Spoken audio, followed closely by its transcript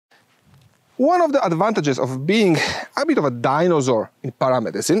One of the advantages of being a bit of a dinosaur in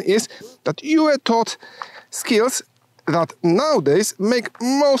paramedicine is that you are taught skills that nowadays make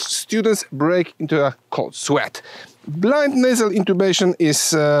most students break into a cold sweat. Blind nasal intubation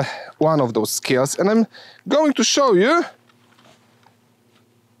is one of those skills, and I'm going to show you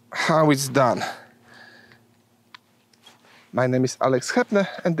how it's done. My name is Alex Hepner,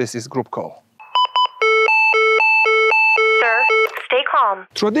 and this is Group Call. Sir, stay calm.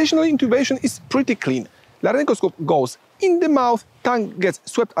 Traditional intubation is pretty clean. Laryngoscope goes in the mouth, tongue gets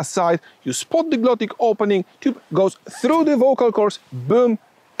swept aside, you spot the glottic opening, tube goes through the vocal cords, boom,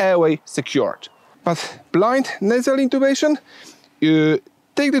 airway secured. But blind nasal intubation, you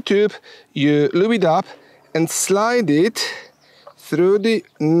take the tube, you lube it up and slide it through the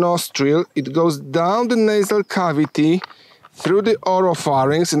nostril. It goes down the nasal cavity, through the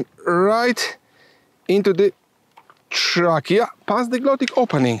oropharynx and right into the trachea, past the glottic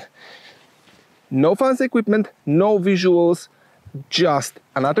opening. No fancy equipment, no visuals, just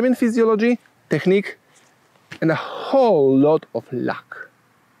anatomy and physiology, technique, and a whole lot of luck.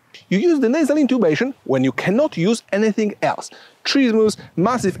 You use the nasal intubation when you cannot use anything else. Trismus,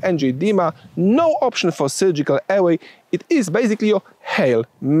 massive angioedema, no option for surgical airway. It is basically your Hail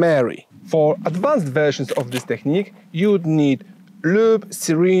Mary. For advanced versions of this technique, you'd need lube,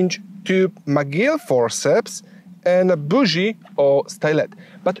 syringe, tube, McGill forceps, and a bougie or stylet.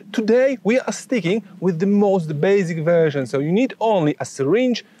 But today we are sticking with the most basic version, so you need only a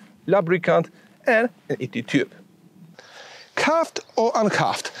syringe, lubricant and an ET tube. Cuffed or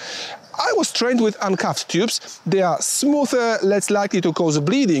uncuffed? I was trained with uncuffed tubes. They are smoother, less likely to cause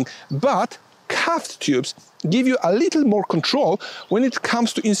bleeding, but cuffed tubes give you a little more control when it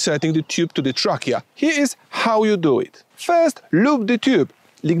comes to inserting the tube to the trachea. Here is how you do it. First, lube the tube.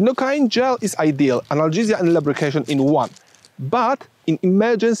 Lignocaine gel is ideal, analgesia and lubrication in one. But in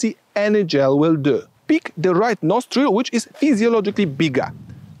emergency, any gel will do. Pick the right nostril, which is physiologically bigger.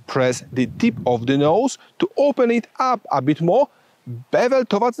 Press the tip of the nose to open it up a bit more, bevel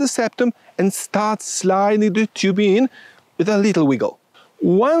towards the septum and start sliding the tube in with a little wiggle.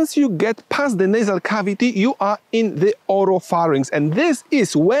 Once you get past the nasal cavity, you are in the oropharynx, and this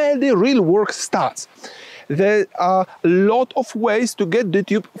is where the real work starts. There are a lot of ways to get the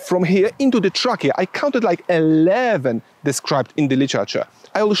tube from here into the trachea. I counted like 11 described in the literature.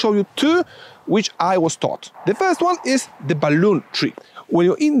 I will show you 2 which I was taught. The first one is the balloon trick. When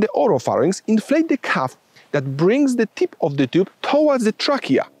you're in the oropharynx, inflate the cuff that brings the tip of the tube towards the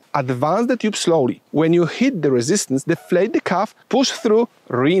trachea. Advance the tube slowly. When you hit the resistance, deflate the cuff, push through,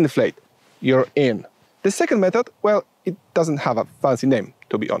 reinflate. You're in. The second method, well, it doesn't have a fancy name,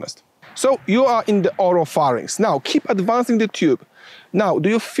 to be honest. So you are in the oropharynx. Now keep advancing the tube. Now, do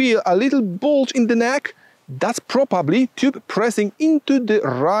you feel a little bulge in the neck? That's probably tube pressing into the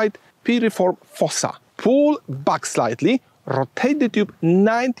right piriform fossa. Pull back slightly, rotate the tube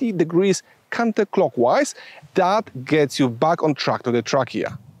 90 degrees counterclockwise. That gets you back on track to the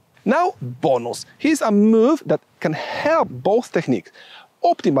trachea. Now, bonus. Here's a move that can help both techniques.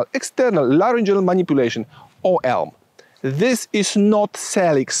 Optimal external laryngeal manipulation, OELM. This is not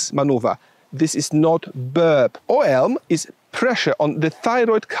Salix maneuver. This is not burp. OELM is pressure on the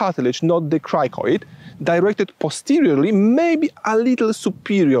thyroid cartilage, not the cricoid, directed posteriorly, maybe a little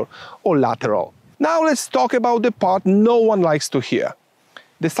superior or lateral. Now let's talk about the part no one likes to hear.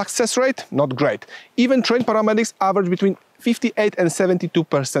 The success rate, not great. Even trained paramedics average between 58 and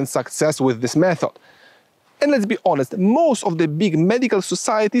 72% success with this method. And let's be honest, most of the big medical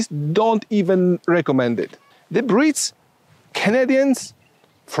societies don't even recommend it. The Brits, Canadians,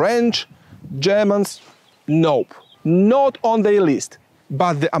 French, Germans, nope, not on their list.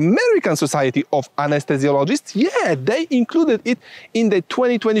 But the American Society of Anesthesiologists, yeah, they included it in the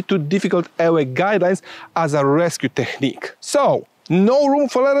 2022 difficult airway guidelines as a rescue technique. So, no room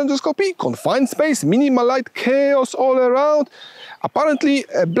for laryngoscopy, confined space, minimal light, chaos all around. Apparently,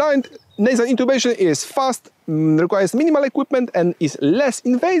 blind nasal intubation is fast, requires minimal equipment and is less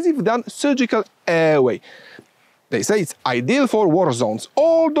invasive than surgical airway. They say it's ideal for war zones.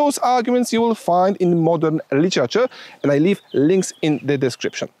 All those arguments you will find in modern literature, and I leave links in the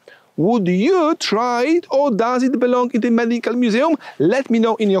description. Would you try it, or does it belong in the medical museum? Let me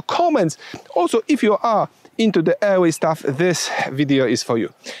know in your comments. Also, if you are into the airway stuff, this video is for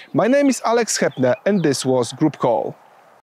you. My name is Alex Hepner, and this was Group Call.